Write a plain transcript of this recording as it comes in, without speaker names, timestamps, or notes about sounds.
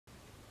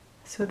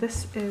So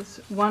this is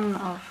one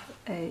of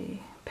a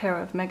pair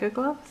of Mega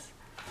Gloves.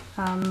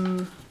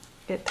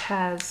 It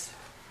has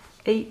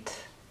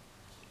 8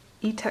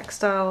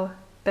 e-textile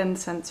bend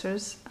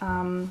sensors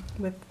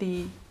with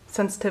the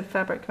sensitive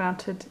fabric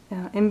mounted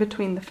in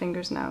between the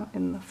fingers now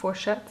in the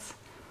fourchettes.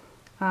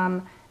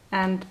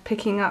 And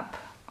picking up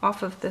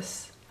off of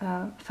this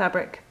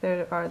fabric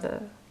there are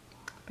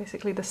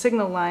basically the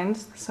signal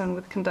lines sewn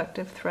with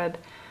conductive thread.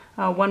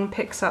 One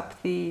picks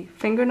up the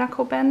finger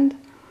knuckle bend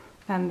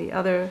and the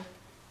other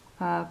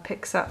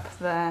picks up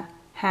the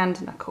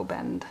hand knuckle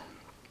bend.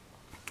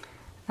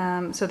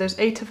 So there's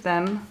 8 of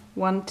them,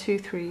 1, 2,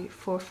 3,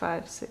 4,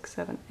 5, 6,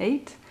 7,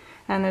 8.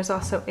 And there's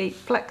also 8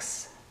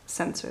 flex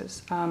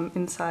sensors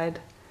inside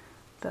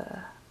the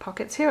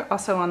pockets here,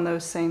 also on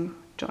those same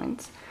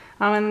joints.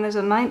 And there's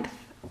a 9th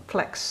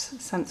flex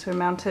sensor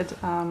mounted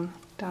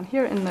down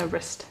here in the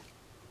wrist.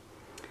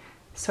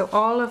 So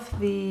all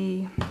of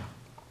the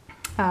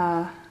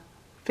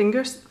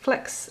finger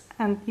flex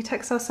and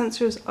e-textile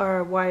sensors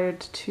are wired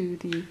to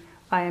the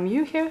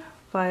IMU here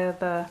via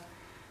the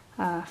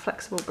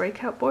flexible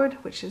breakout board,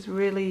 which is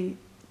really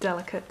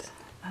delicate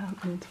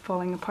and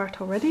falling apart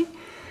already.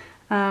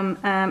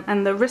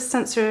 And the wrist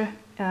sensor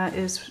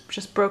is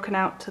just broken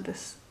out to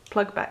this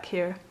plug back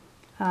here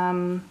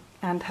and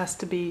has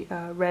to be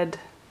read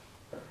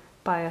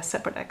by a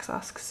separate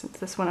exhaust since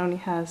this one only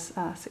has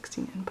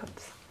 16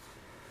 inputs.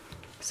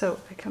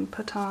 So I can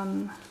put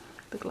on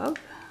the glove.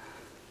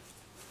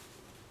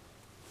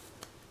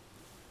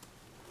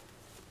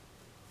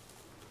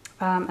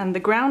 And the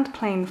ground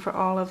plane for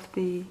all of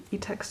the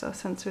e-textile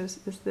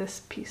sensors is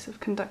this piece of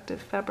conductive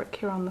fabric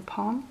here on the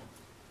palm.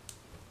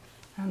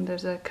 And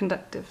there's a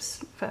conductive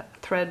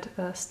thread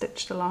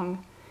stitched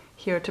along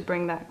here to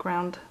bring that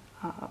ground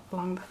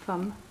along the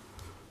thumb.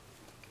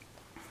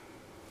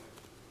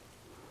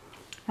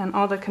 And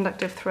all the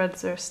conductive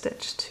threads are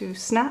stitched to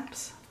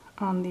snaps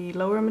on the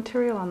lower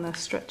material, on the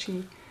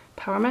stretchy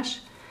power mesh.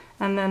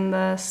 And then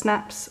the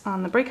snaps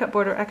on the breakout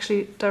board are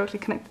actually directly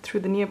connected through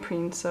the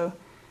neoprene, so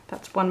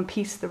that's one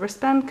piece. The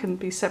wristband can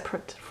be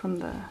separate from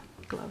the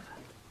glove.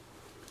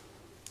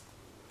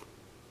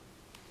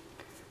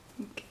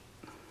 Okay.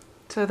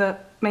 So the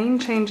main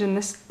change in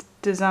this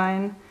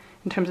design,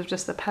 in terms of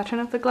just the pattern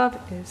of the glove,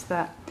 is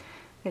that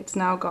it's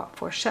now got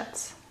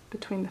fourchettes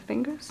between the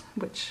fingers,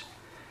 which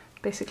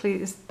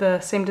basically is the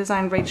same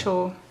design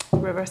Rachel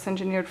reverse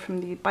engineered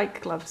from the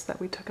bike gloves that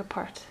we took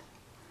apart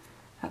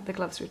at the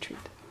gloves retreat.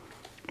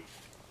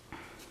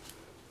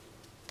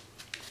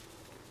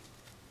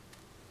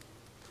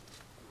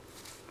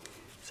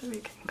 So we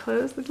can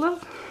close the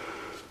glove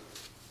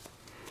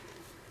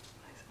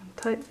nice and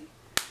tightly.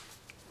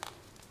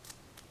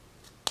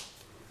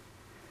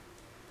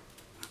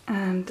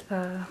 And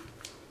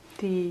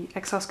the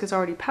exhaust is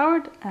already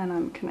powered and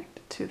I'm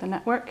connected to the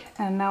network.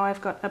 And now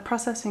I've got a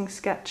processing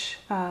sketch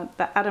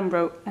that Adam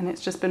wrote, and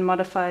it's just been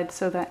modified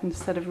so that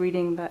instead of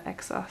reading the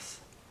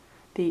exhaust,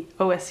 the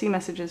OSC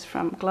messages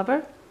from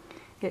Glover,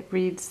 it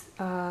reads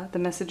the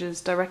messages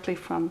directly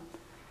from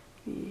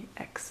the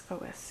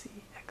XOSC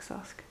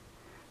exhaust.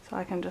 So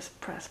I can just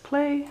press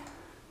play.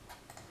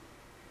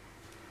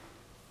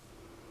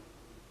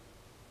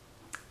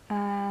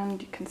 And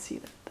you can see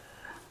that the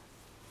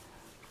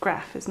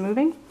graph is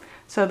moving.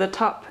 So the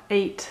top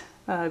 8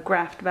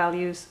 graphed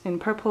values in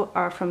purple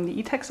are from the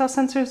e-textile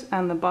sensors,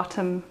 and the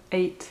bottom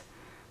 8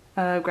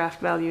 graphed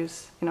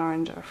values in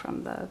orange are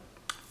from the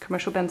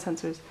commercial bend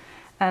sensors.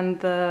 And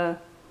the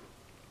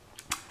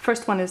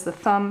first one is the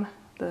thumb,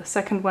 the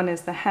second one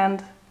is the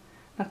hand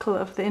knuckle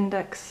of the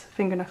index,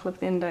 finger knuckle of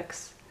the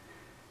index,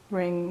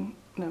 ring,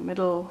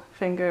 middle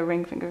finger,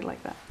 ring finger,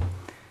 like that.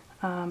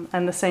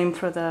 And the same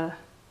for the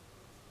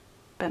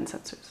bend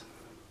sensors.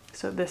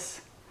 So this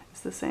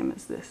is the same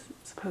as this,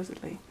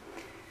 supposedly.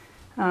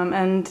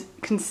 And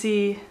you can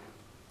see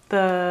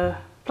the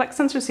flex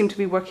sensors seem to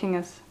be working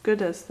as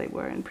good as they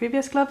were in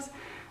previous gloves.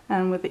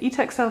 And with the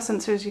e-textile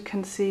sensors, you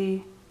can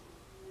see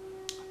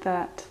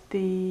that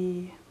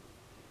the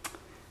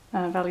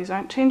values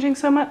aren't changing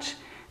so much.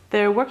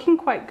 They're working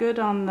quite good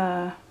on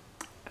the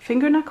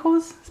finger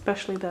knuckles,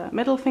 especially the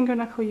middle finger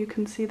knuckle you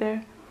can see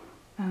there,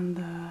 and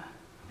the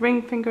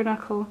ring finger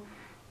knuckle,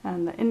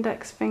 and the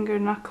index finger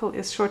knuckle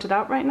is shorted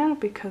out right now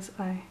because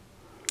I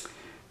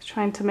was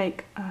trying to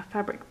make a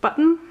fabric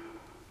button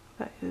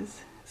that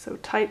is so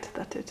tight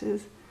that it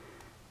is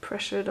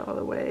pressured all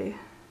the way.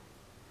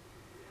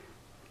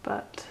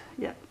 But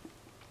yeah,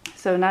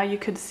 so now you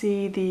could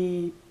see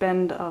the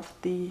bend of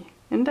the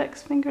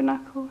index finger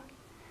knuckle,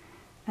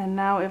 and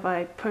now if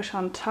I push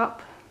on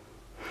top,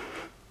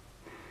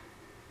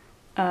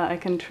 I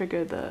can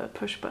trigger the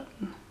push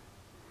button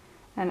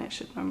and it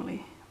should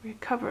normally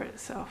recover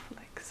itself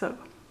like so.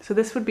 So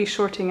this would be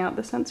shorting out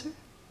the sensor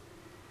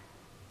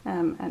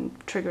and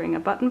triggering a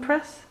button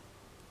press,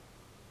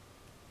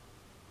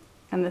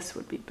 and this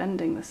would be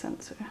bending the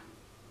sensor.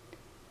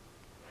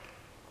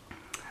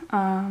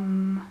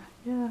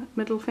 Yeah,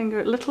 middle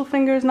finger, little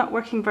finger is not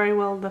working very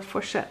well. The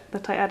fourchette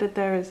that I added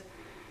there is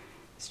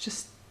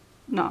just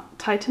not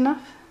tight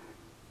enough.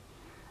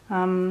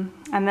 And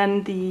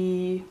then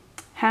the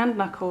hand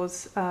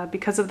knuckles,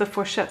 because of the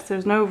fourchettes,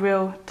 there's no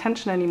real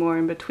tension anymore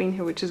in between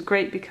here, which is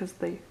great because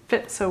they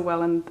fit so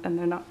well and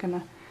they're not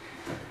gonna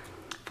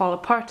fall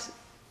apart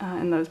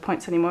in those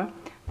points anymore.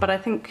 But I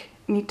think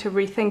I need to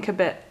rethink a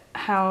bit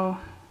how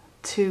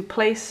to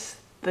place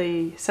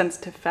the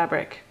sensitive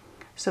fabric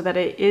so that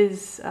it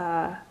is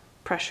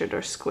pressured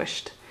or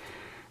squished.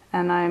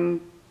 And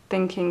I'm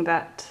thinking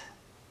that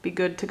it'd be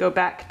good to go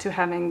back to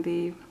having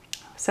the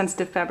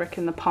sensitive fabric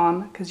in the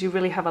palm, because you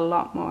really have a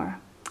lot more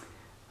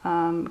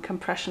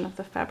compression of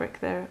the fabric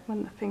there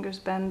when the fingers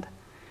bend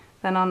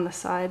than on the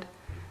side.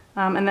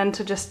 And then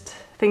to just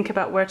think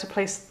about where to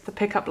place the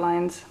pickup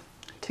lines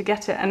to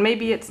get it. And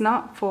maybe it's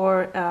not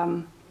for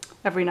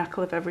every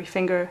knuckle of every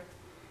finger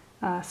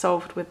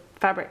solved with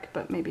fabric,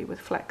 but maybe with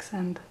flex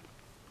and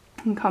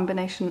in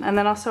combination. And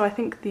then also I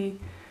think the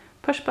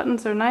push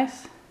buttons are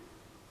nice.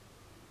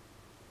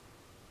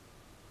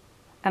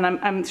 And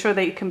I'm sure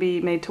they can be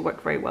made to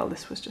work very well.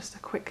 This was just a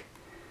quick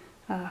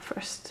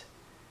first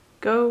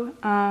go.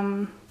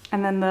 And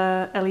then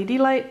the LED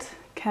light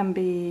can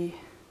be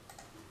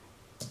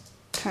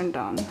turned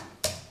on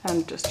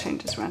and just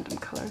changes random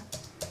color.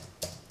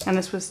 And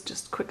this was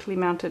just quickly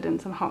mounted in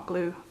some hot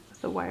glue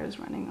with the wires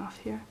running off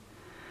here.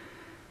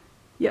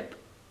 Yep,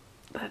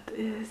 that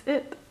is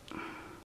it.